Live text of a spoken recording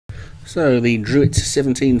So the Dreweatts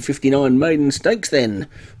 1759 Maiden Stakes then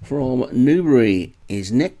from Newbury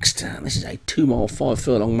is next. This is a 2 mile 5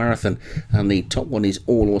 furlong marathon, and the top one is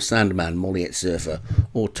All or Sandman, Molliet Surfer,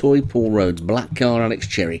 Toy, Paul Rhodes, Black Car, Alex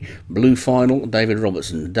Cherry, Blue Final, David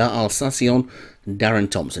Robertson, Da Alsacion, Darren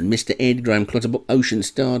Thompson, Mr. Ed, Graham Clutterbuck, Ocean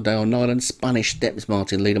Star, Dale Nyland, Spanish Steps,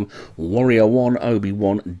 Martin Leadham, Warrior 1,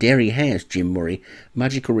 Obi-Wan, Derry House, Jim Murray,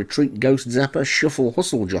 Magical Retreat, Ghost Zapper, Shuffle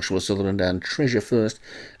Hustle, Joshua Sutherland, and Treasure First,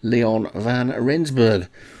 Leon van Rensburg.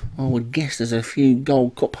 I would guess there's a few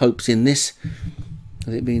Gold Cup hopes in this.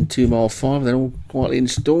 With it being 2 mile 5, they're all quietly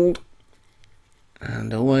installed.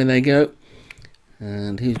 And away they go.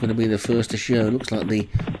 And who's going to be the first to show? Looks like the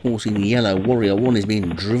horse in yellow, Warrior 1, is being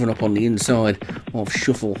driven up on the inside of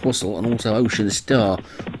Shuffle Hustle and also Ocean Star.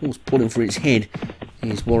 Horse pulling for its head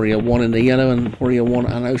is Warrior 1 in the yellow, and Warrior 1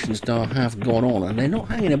 and Ocean Star have gone on. And they're not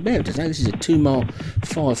hanging about to say this is a 2 mile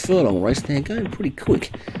 5 furlong race. They're going pretty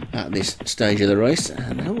quick at this stage of the race,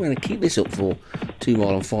 and they're going to keep this up for 2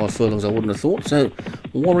 mile and 5 furlongs, I wouldn't have thought. So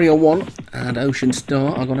Warrior 1 and Ocean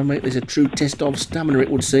Star are going to make this a true test of stamina,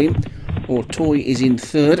 it would seem. Toy is in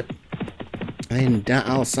third, then Da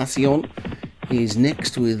Alsacion is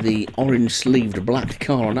next with the orange sleeved black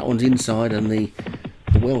car, and that one's inside, and the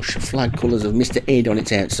Welsh flag colours of Mr. Ed on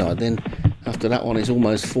its outside. Then after that one, it's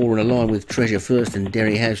almost 4 in a line with Treasure First and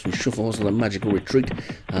Derry House and Shuffle Hustle and Magical Retreat,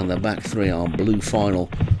 and the back 3 are Blue Final,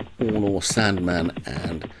 All or Sandman,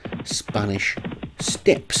 and Spanish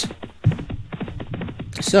Steps.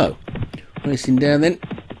 So racing down then,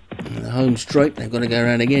 the home straight, they've got to go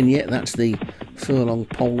around again. Yeah, that's the furlong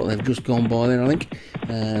pole that they've just gone by there, I think.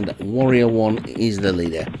 And Warrior 1 is the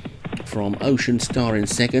leader. From Ocean Star in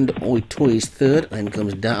second, Toy is third, then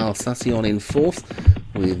comes Da Alsacion in fourth,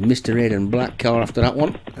 with Mr. Ed and Black Car after that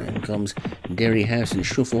one. Then comes Derry House and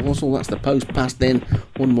Shuffle Hustle. That's the post pass then.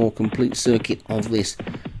 One more complete circuit of this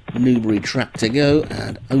Newbury track to go,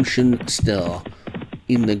 and Ocean Star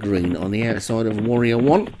in the green on the outside of Warrior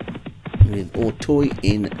 1. With Toy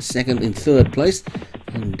in third place,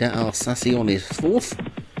 and Da Alsacion is fourth.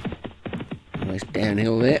 Nice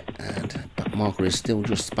downhill there, and back marker is still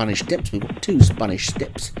just Spanish Steps. We've got 2 Spanish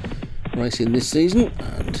Steps racing this season,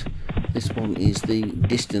 and this one is the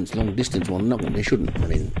long distance one. Not one, they shouldn't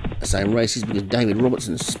run in the same races, because David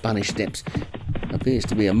Robertson's Spanish Steps appears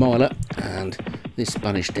to be a miler, and this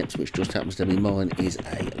Spanish Steps, which just happens to be mine, is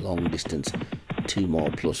a long distance 2 mile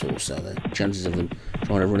plus or so. The chances of them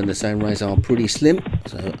trying to run in the same race are pretty slim.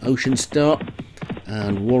 So Ocean Star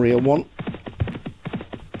and Warrior 1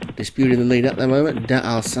 disputing the lead at the moment. Da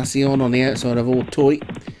Alsacion on the outside of Toy.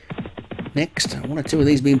 Next, 1 or 2 of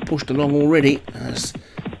these being pushed along already as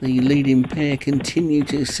the leading pair continue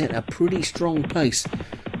to set a pretty strong pace,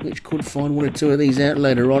 which could find 1 or 2 of these out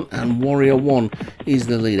later on. And Warrior 1 is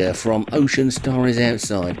the leader. From Ocean Star is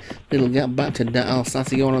outside. Little gap back to Da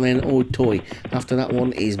Alsacion and then Toy. After that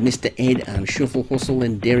one is Mr. Ed and Shuffle Hustle,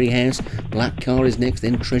 then Derry House. Black Car is next,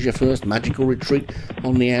 then Treasure First, Magical Retreat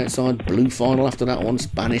on the outside. Blue Final after that one.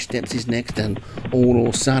 Spanish Steps is next, and All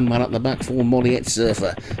or Sandman at the back for Molliet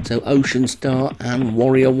Surfer. So Ocean Star and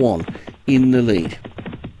Warrior 1 in the lead.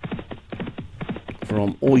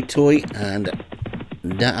 From Toy and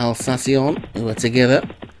Da Alsacion, who are together.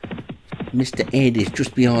 Mr. Ed is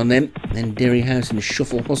just behind them, then Derry House and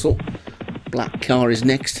Shuffle Hustle. Black Car is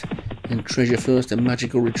next, then Treasure First and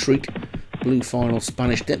Magical Retreat. Blue Final,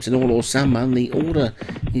 Spanish Steps, and All or Sandman. The order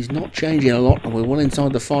is not changing a lot, and we're well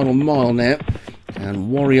inside the final mile now. And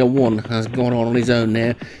Warrior 1 has gone on his own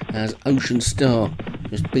now, as Ocean Star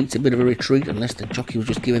just beats a bit of a retreat, unless the jockey was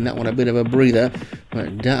just giving that one a bit of a breather.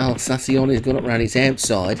 But Da Alsacion has gone up round its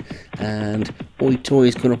outside, and Toy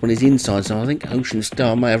has gone up on his inside, so I think Ocean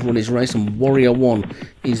Star may have run his race, and Warrior 1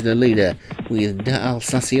 is the leader, with Da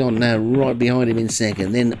Alsacion now right behind him in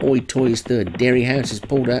second. Then Toy is third. Derry House has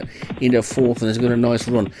pulled out into fourth and has got a nice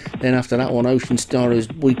run. Then after that one, Ocean Star is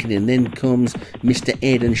weakening. Then comes Mr.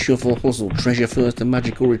 Ed and Shuffle Hustle. Treasure First and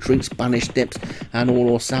Magical Retreat, Spanish Steps, and All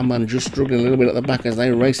or Sandman just struggling a little bit at the back as they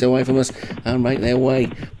race away from us and make their way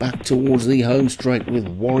back towards the home straight, with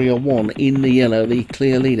Warrior 1 in the yellow, the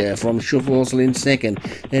clear leader. From Shuffle Hustle in second,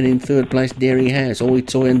 then in third place Derry House,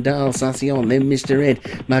 Toy and Da Alsacion, then Mr. Ed,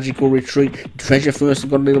 Magical Retreat. Treasure First has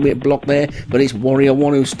got a little bit blocked there, but it's Warrior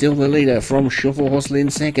 1 who's still the leader. From Shuffle Hustle in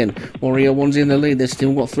second, Warrior 1's in the lead. They've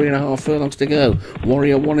still got 3.5 furlongs to go.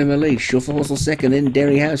 Warrior 1 in the lead, Shuffle Hustle second, then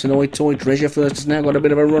Derry House and Toy. Treasure First has now got a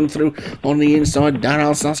bit of a run through on the inside. Da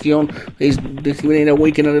Alsacion is beginning to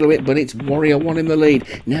weaken a little bit, but it's Warrior 1 in the lead,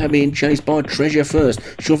 now being chased by Treasure First.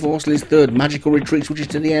 Shuffle Hustle is third. Magical Retreat switches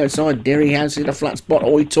to the outside. Derry House in a flat spot.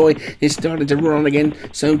 Toy is starting to run on again.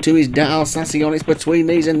 So too is Da Alsacion. It's between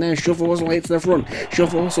between these, and now Shuffle Hustle hits the front.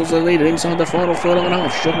 Shuffle Hustle's the leader inside the final furlong and a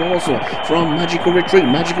half. Shuffle Hustle from Magical Retreat.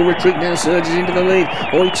 Magical Retreat now surges into the lead.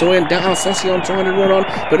 Oi Toy and Alsacion trying to run on,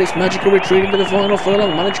 but it's Magical Retreat into the final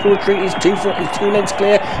furlong. Magical Retreat is two lengths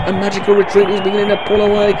clear, and Magical Retreat is beginning to pull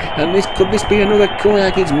away. And could this be another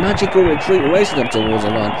Koyak? It's Magical Retreat racing up towards the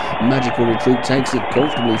line. Magical Retreat takes it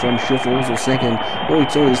comfortably from Shuffle Hustle second. Oi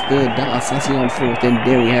Toy is third. Alsacion fourth. Then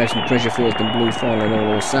Dairy House and Treasure first, and Blue Final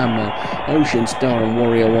and All Sandman. Ocean Star and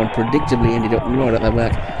Warrior One predictably ended up right at the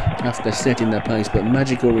back after setting the pace, but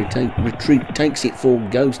Magical Retreat takes it for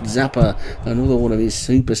Ghost Zapper, another one of his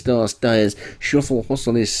superstar stayers. Shuffle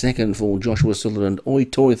Hustle is second for Joshua Sutherland. Oi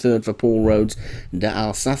Toy third for Paul Rhodes.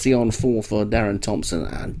 Alsacion fourth for Darren Thompson,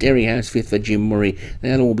 and Derry House fifth for Jim Murray.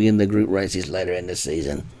 They'll all be in the group races later in the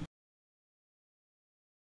season.